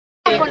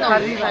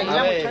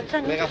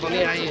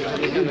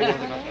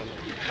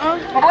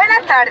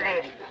Buenas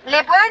tardes.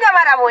 ¿Le puedo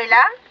llamar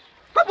abuela?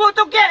 Como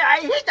tú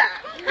quieras, hijita.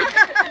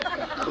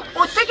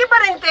 ¿Usted qué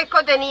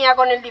parentesco tenía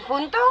con el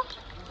difunto?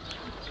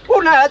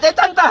 Una de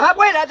tantas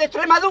abuelas de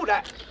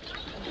Extremadura.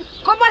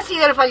 ¿Cómo ha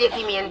sido el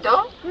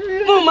fallecimiento?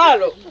 Muy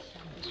malo.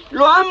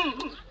 Lo han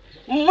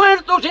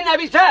muerto sin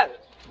avisar.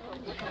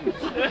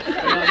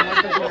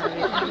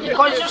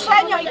 Con sus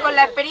años y con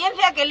la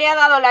experiencia que le ha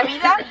dado la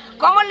vida,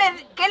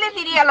 ¿qué les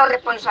diría a los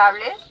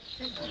responsables?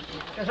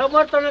 Que se ha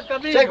muerto en el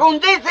camino. Según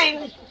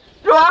dicen,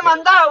 lo ha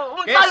mandado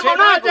un tal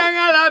Monaco. ¡Que se vayan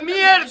a la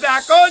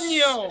mierda,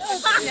 coño!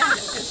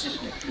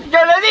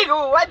 Yo le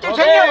digo a este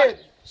señor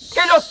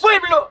que los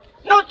pueblos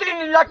no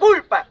tienen la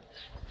culpa.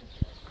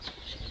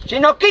 Si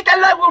nos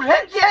quitan la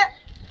urgencia,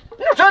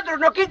 nosotros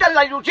nos quitan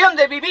la ilusión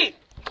de vivir.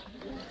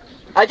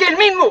 Ayer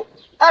mismo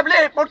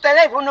hablé por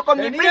teléfono con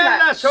mi prima.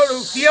 La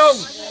solución.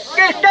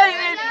 Que está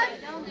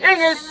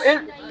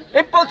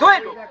en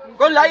Pozuelo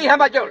con la hija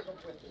mayor.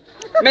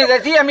 Me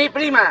decía mi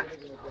prima,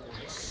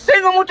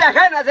 tengo muchas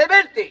ganas de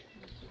verte,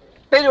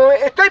 pero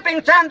estoy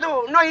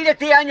pensando no ir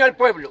este año al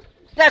pueblo.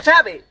 Ya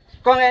sabes,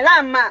 con el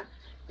asma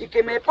y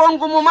que me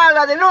pongo muy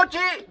mala de noche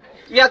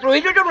y a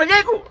Trujillo yo no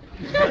llego.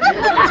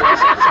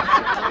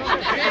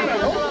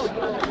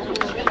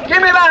 ¿Qué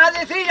me vas a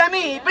decir a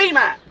mí,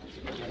 prima?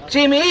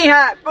 Si mi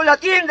hija con la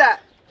tienda,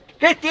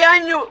 que este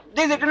año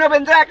dice que no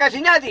vendrá casi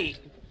nadie,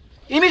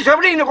 y mi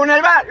sobrino con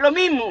el bar, lo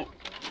mismo.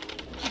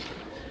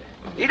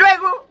 Y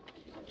luego,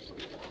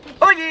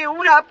 oye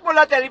una por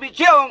la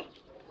televisión,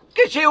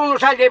 que si uno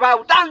se ha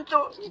llevado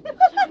tanto,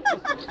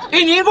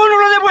 y ninguno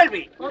lo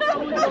devuelve.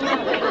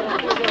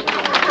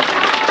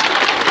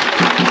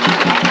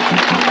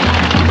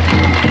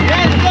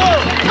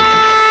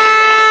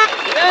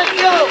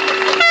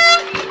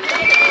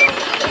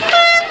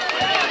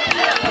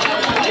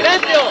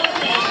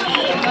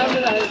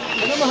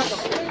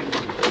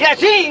 Y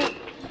así,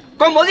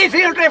 como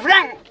dice el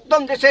refrán,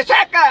 donde se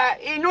saca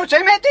y no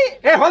se mete,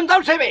 el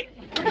hondón se ve.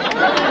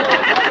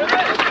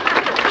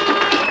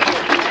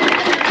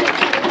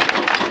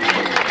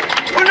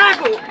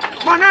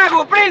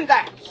 Monago,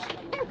 prenda,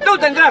 tú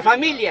tendrás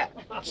familia.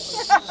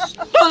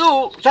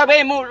 Todos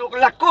sabemos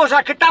las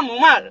cosas que están muy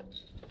mal.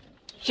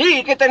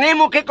 Sí, que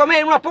tenemos que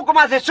comer unos poco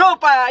más de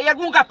sopa y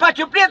algún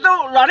gazpacho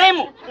prieto, lo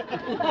haremos.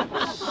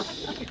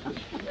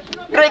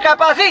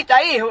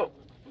 Recapacita, hijo.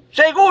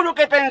 Seguro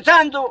que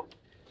pensando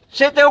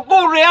se te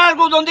ocurre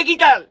algo donde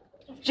quitar,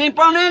 sin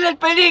poner el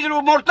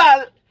peligro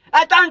mortal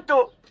a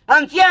tanto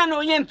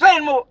anciano y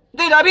enfermo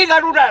de la vida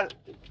rural.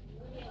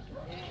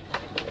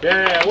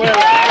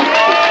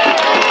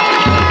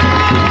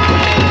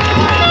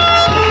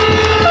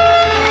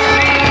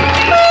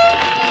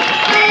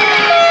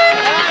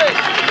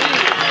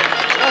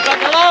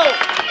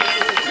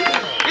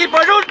 Y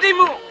por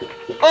último,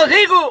 os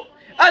digo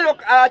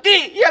a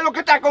ti y a los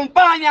que te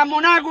acompañan,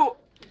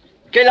 Monago,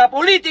 que la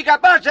política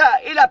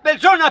pasa y las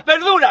personas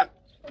perduran.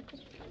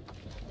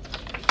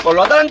 Por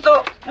lo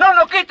tanto, no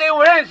nos quite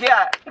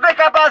urgencia,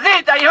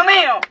 recapacita, hijo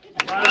mío.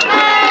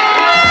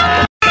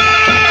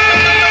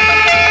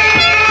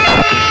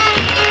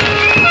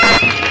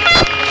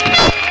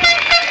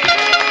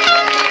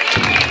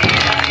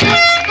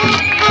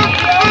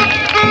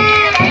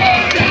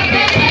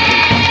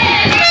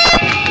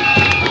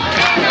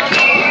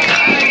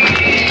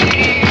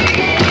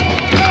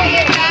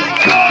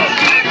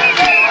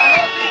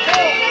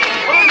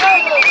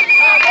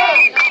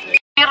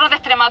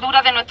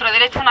 De nuestro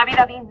derecho a una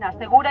vida digna,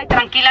 segura y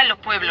tranquila en los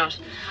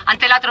pueblos.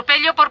 Ante el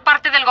atropello por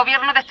parte del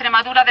Gobierno de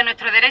Extremadura de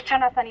nuestro derecho a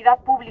una sanidad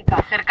pública,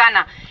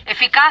 cercana,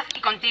 eficaz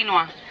y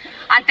continua.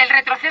 Ante el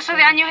retroceso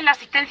de años en la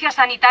asistencia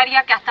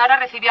sanitaria que hasta ahora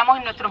recibíamos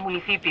en nuestros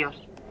municipios.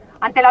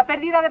 Ante la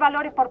pérdida de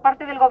valores por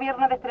parte del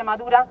Gobierno de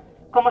Extremadura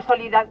como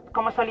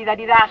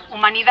solidaridad,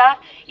 humanidad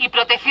y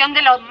protección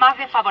de los más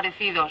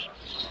desfavorecidos.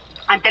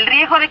 Ante el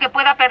riesgo de que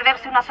pueda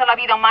perderse una sola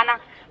vida humana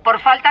por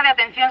falta de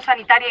atención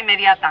sanitaria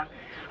inmediata.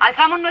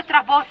 Alzamos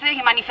nuestras voces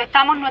y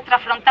manifestamos nuestra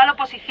frontal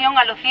oposición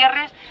a los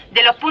cierres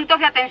de los puntos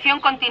de atención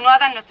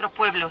continuada en nuestros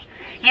pueblos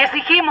y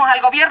exigimos al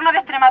Gobierno de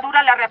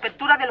Extremadura la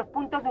reapertura de los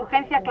puntos de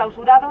urgencia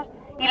clausurados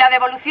y la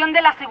devolución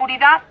de la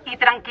seguridad y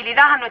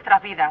tranquilidad a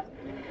nuestras vidas.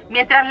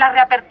 Mientras las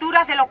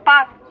reaperturas de los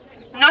PAC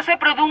no se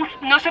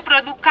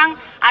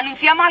produzcan,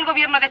 anunciamos al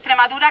Gobierno de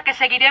Extremadura que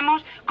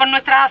seguiremos con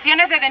nuestras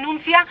acciones de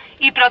denuncia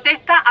y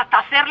protesta hasta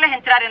hacerles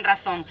entrar en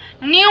razón.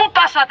 ¡Ni un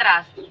paso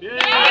atrás!